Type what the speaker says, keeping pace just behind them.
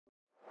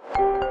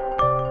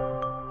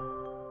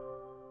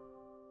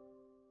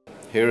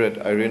Here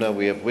at IRENA,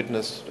 we have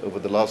witnessed over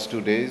the last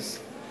 2 days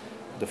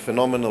the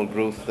phenomenal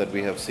growth that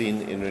we have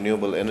seen in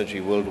renewable energy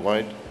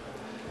worldwide.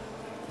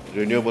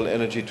 Renewable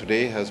energy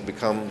today has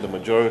become the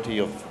majority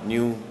of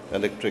new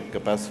electric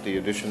capacity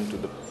addition to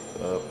the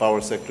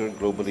power sector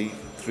globally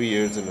 3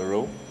 years in a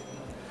row.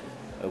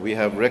 We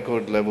have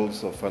record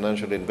levels of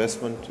financial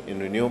investment in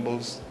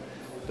renewables.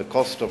 The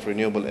cost of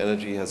renewable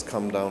energy has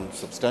come down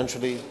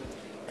substantially,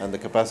 and the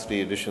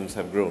capacity additions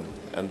have grown.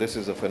 And this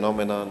is a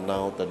phenomenon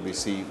now that we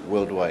see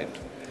worldwide.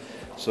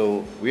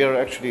 So we are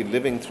actually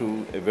living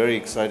through a very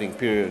exciting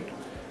period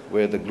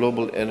where the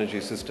global energy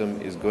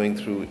system is going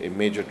through a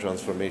major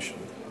transformation.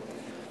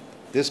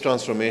 This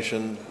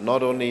transformation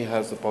not only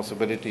has the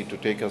possibility to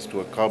take us to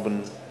a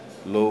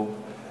carbon-low,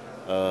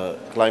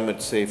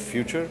 climate-safe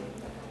future,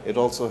 it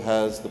also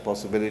has the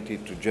possibility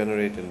to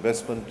generate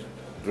investment,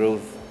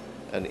 growth,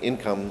 and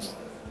incomes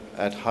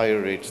at higher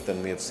rates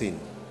than we have seen.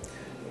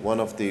 One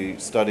of the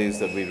studies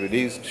that we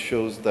released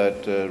shows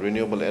that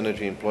renewable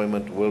energy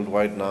employment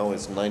worldwide now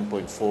is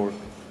 9.4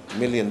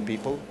 million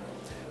people.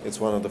 It's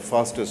one of the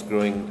fastest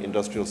growing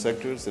industrial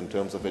sectors in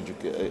terms of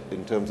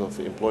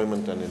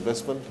employment and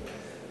investment,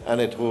 and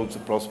it holds a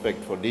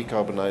prospect for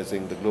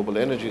decarbonizing the global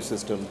energy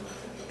system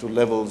to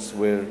levels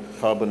where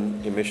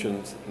carbon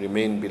emissions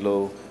remain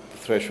below the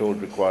threshold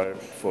required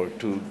for a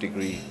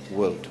 2-degree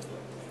world.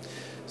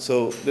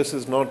 So this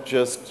is not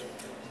just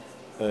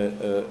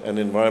an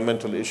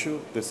environmental issue,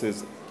 this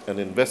is an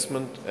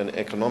investment, an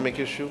economic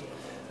issue,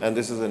 and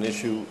this is an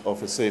issue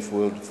of a safe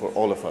world for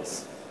all of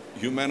us.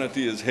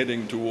 Humanity is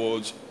heading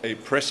towards a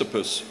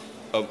precipice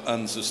of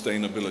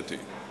unsustainability.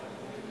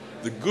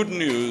 The good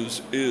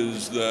news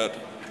is that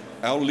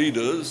our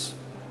leaders,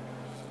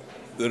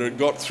 that it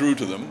got through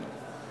to them,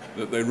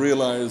 that they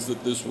realized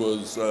that this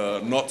was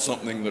not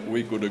something that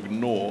we could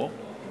ignore.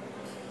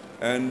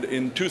 And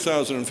in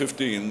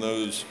 2015,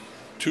 those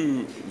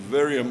two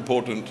very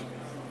important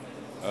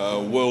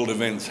world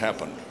events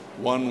happened.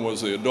 One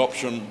was the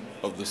adoption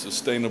of the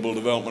Sustainable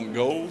Development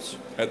Goals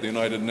at the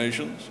United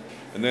Nations,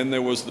 and then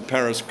there was the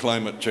Paris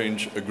Climate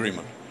Change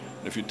Agreement.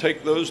 And if you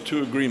take those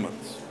two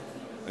agreements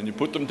and you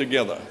put them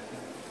together,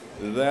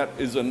 that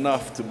is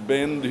enough to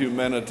bend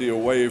humanity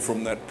away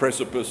from that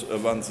precipice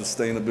of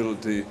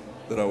unsustainability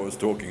that I was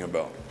talking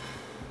about.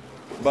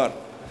 But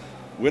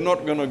we're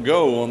not going to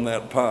go on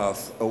that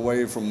path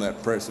away from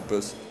that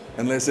precipice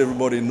unless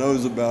everybody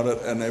knows about it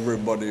and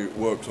everybody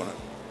works on it.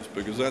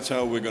 Because that's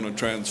how we're going to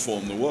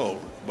transform the world,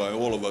 by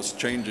all of us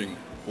changing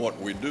what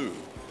we do,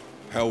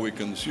 how we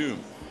consume,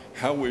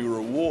 how we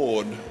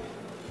reward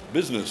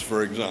business,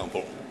 for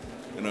example.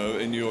 You know,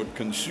 in your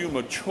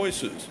consumer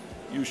choices,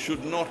 you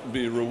should not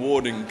be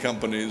rewarding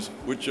companies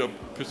which are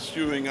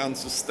pursuing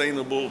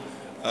unsustainable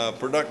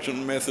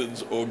production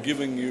methods or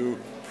giving you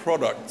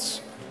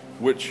products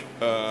which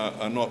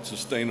are not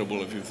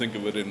sustainable if you think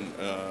of it in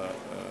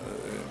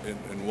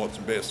what's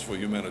best for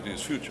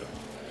humanity's future.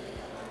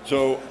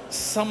 So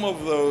some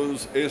of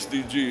those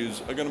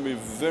SDGs are going to be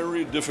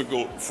very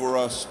difficult for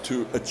us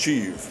to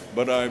achieve,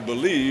 but I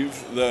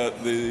believe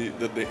that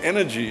the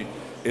energy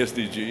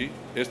SDG,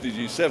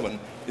 SDG 7,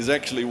 is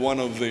actually one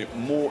of the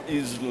more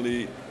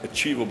easily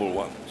achievable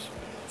ones.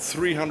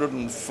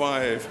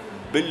 $305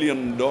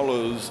 billion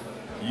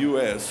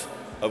US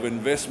of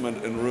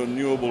investment in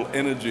renewable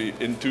energy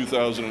in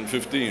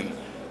 2015.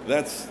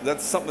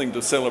 That's something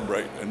to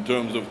celebrate in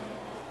terms of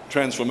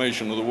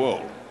transformation of the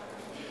world.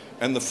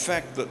 And the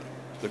fact that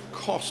the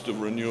cost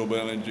of renewable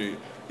energy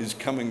is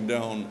coming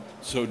down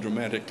so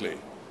dramatically,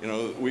 you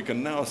know, we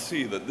can now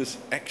see that this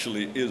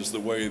actually is the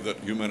way that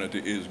humanity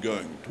is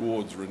going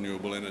towards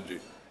renewable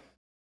energy.